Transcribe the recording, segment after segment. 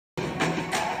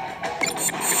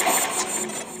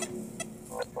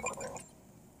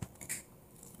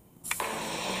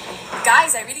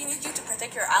Guys, I really need you to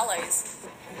protect your allies.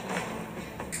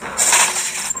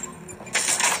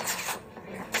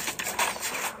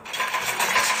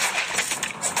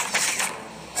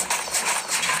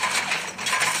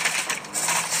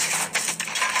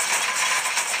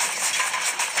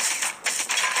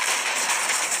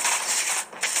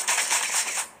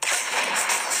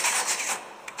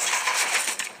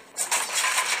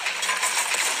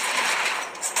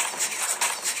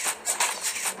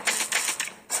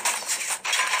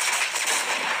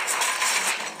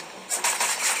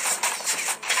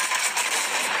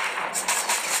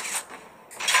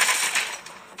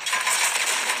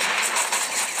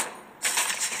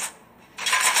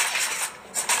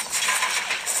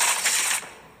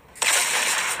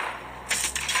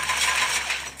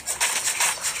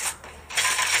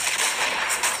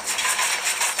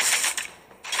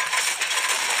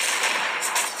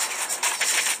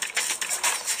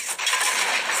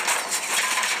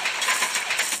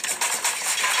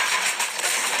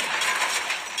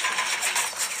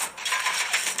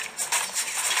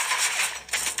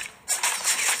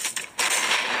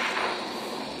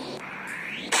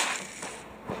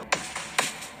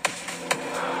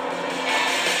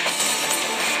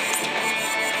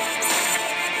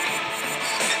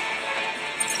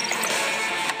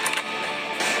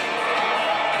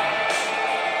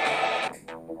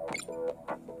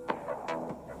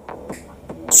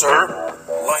 Sir?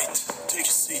 Light, take a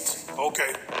seat.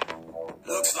 Okay.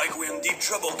 Looks like we're in deep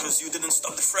trouble because you didn't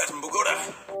stop the threat in Bogota.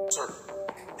 Sir.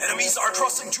 Enemies are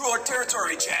crossing through our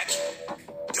territory, Jack.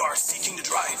 They are seeking the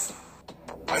drive.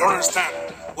 I don't understand.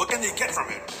 What can they get from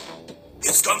it?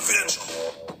 It's confidential.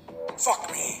 Fuck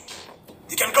me.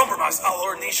 They can compromise all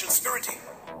our nation's security.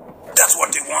 That's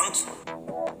what they want.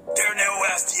 They're now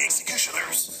as the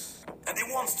executioners, and they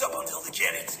won't stop until they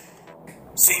get it.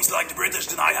 Seems like the British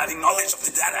deny having knowledge of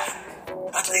the data.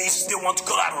 At least they want to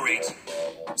collaborate.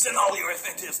 Send all your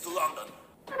effectives to London.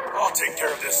 I'll take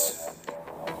care of this.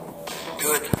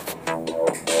 Good.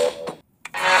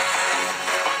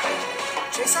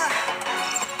 Jason?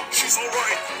 She's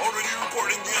alright. Already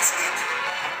reporting the incident.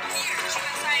 Here,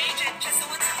 QSI agent, just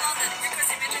what's in London. Request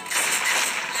immediate assistance.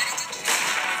 Latitude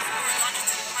 24,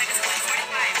 longitude minus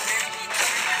 145. Repeat,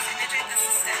 request immediate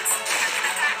assistance.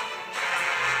 Captain attack.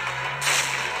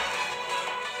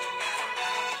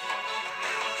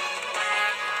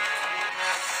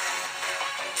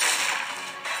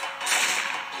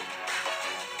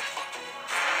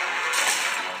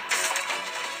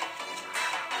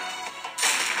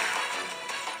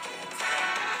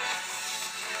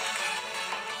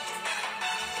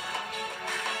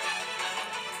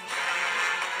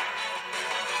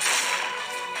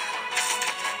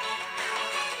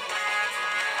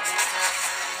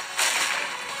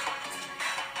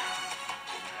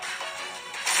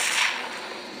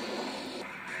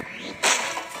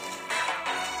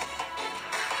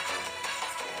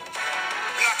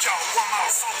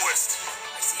 Southwest.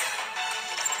 I see it.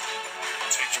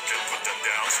 Think you can put them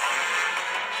down, son?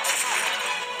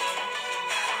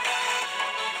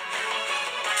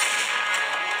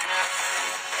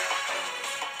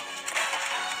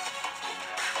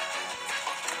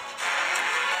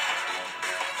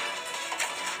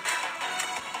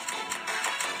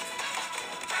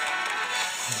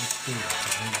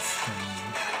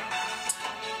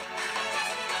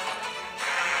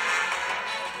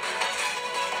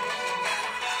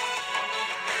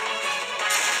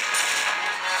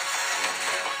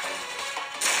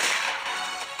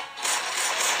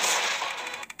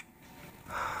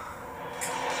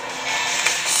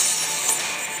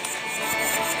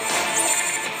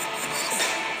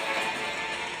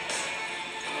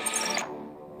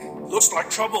 Looks like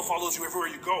trouble follows you everywhere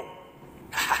you go.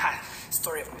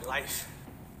 Story of my life.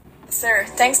 Sir,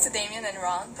 thanks to Damien and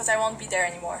Ron, because I won't be there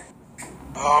anymore.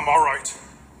 Alright.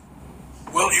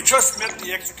 Well, you just met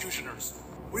the executioners.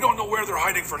 We don't know where they're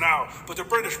hiding for now, but the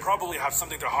British probably have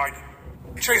something to hide.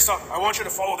 Chase up. I want you to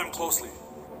follow them closely.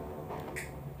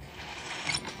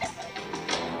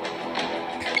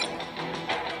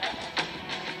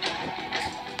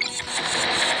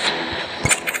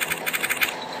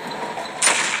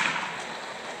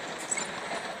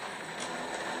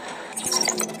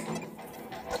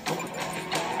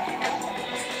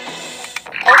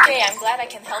 Okay, I'm glad I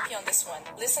can help you on this one.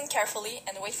 Listen carefully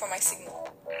and wait for my signal.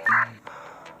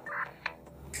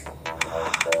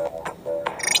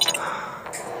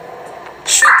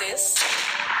 Shoot this.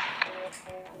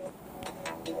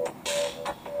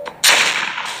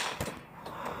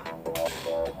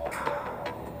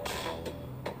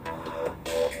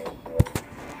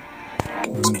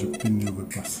 Okay,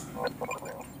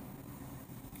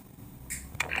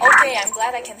 I'm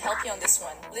glad I can help you on this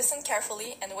one. Listen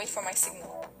carefully and wait for my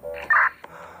signal.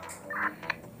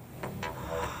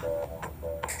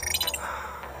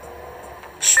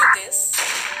 Shoot this.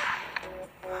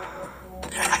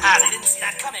 They didn't see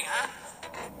that coming, huh?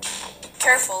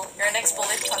 Careful, your next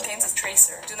bullet contains a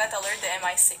tracer. Do not alert the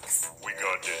MI6. We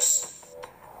got this.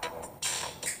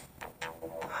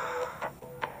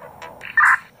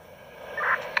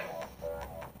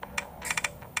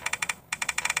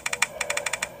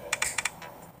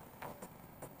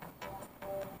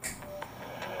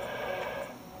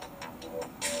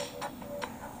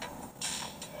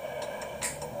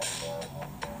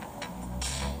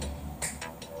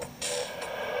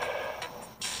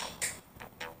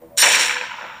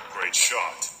 Great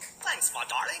shot. Thanks, my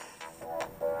darling.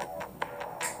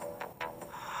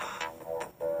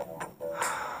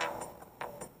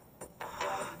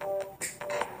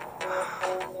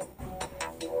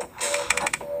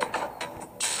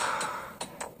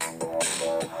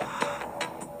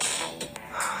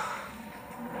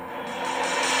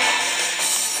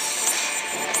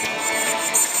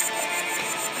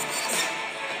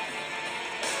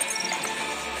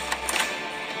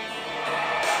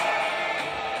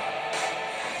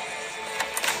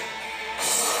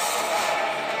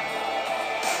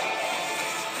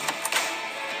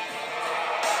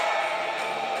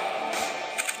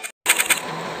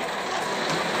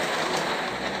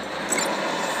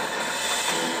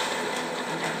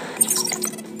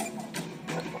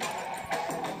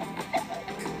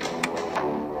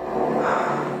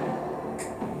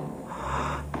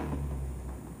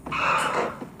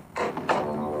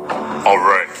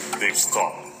 Alright, they've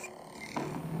stopped.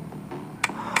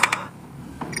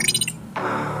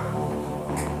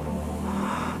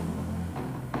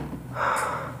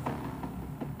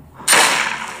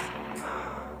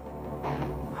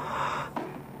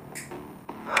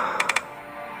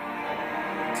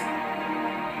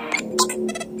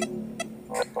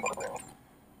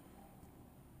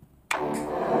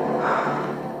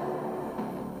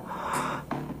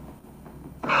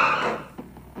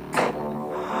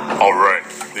 Alright,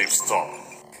 they've stopped.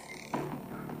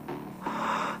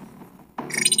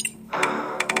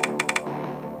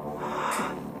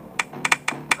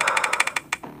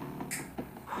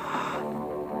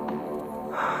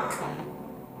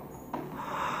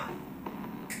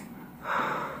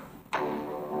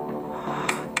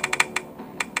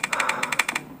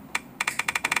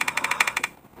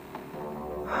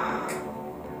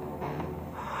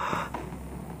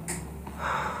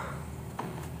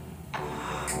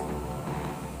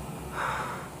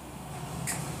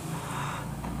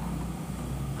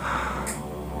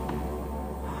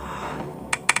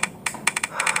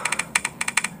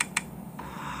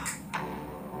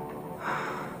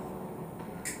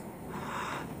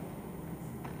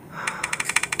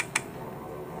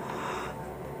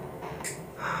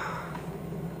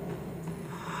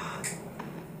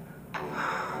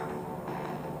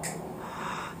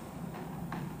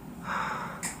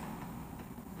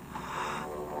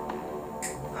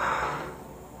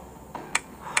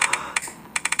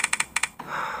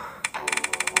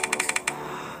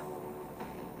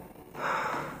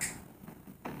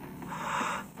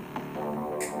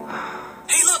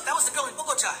 Hey, look, that was the girl in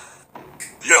Bogota.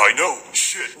 Yeah, I know.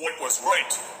 Shit, what was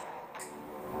right?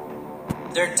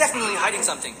 They're definitely hiding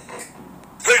something.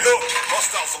 Hey, look!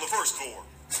 Hostiles on the first floor.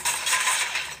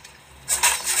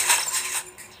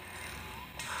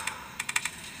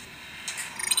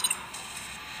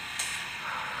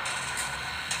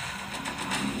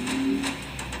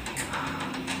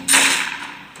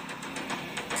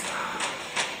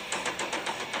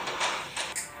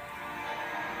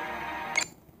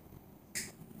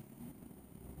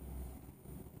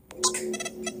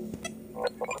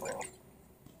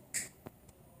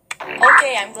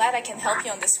 Okay, I'm glad I can help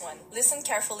you on this one. Listen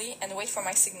carefully and wait for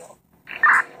my signal.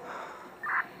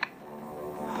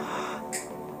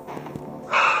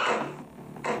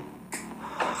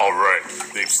 Alright,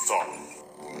 they've stopped.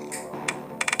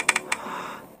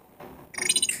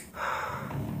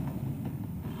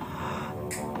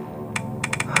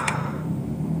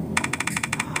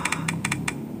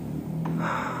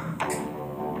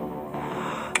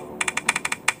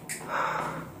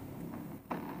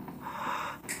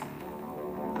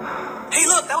 Hey,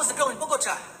 look, that was the girl in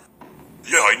Bogota.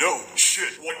 Yeah, I know.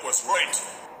 Shit, what was right?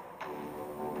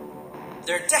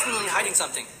 They're definitely hiding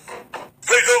something.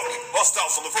 Hey, look!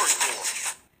 Hostiles on the first floor.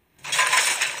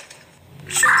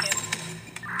 Shoot him.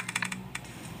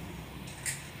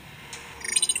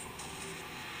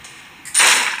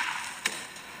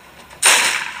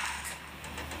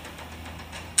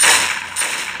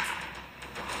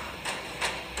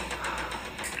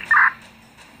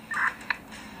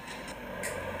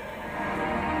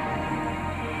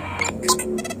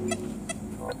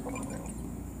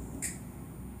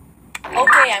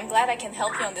 Okay, I'm glad I can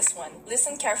help you on this one.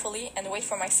 Listen carefully and wait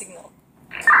for my signal.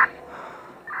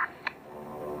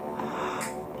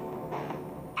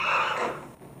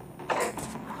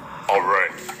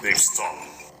 Alright, they've stopped.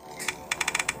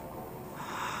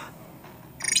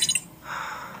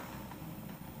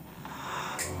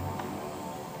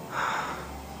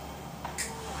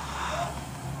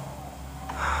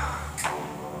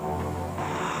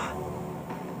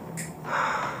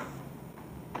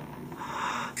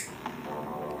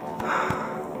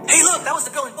 Hey, look, that was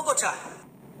the girl in Bogota.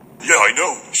 Yeah, I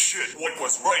know. Shit, White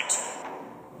was right.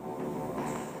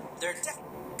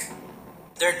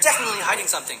 They're definitely hiding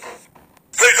something. Hey,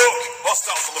 look!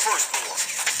 Hostiles on the first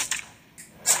floor.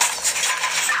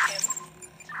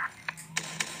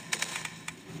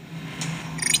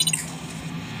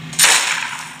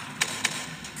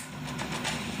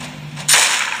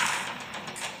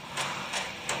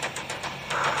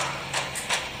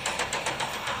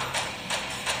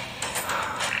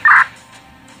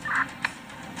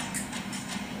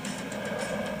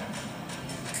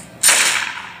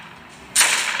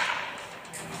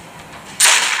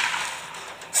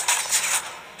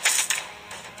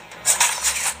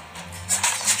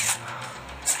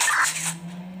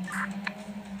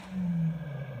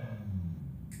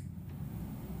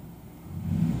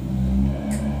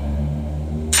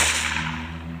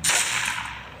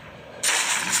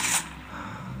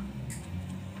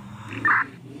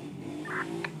 Him.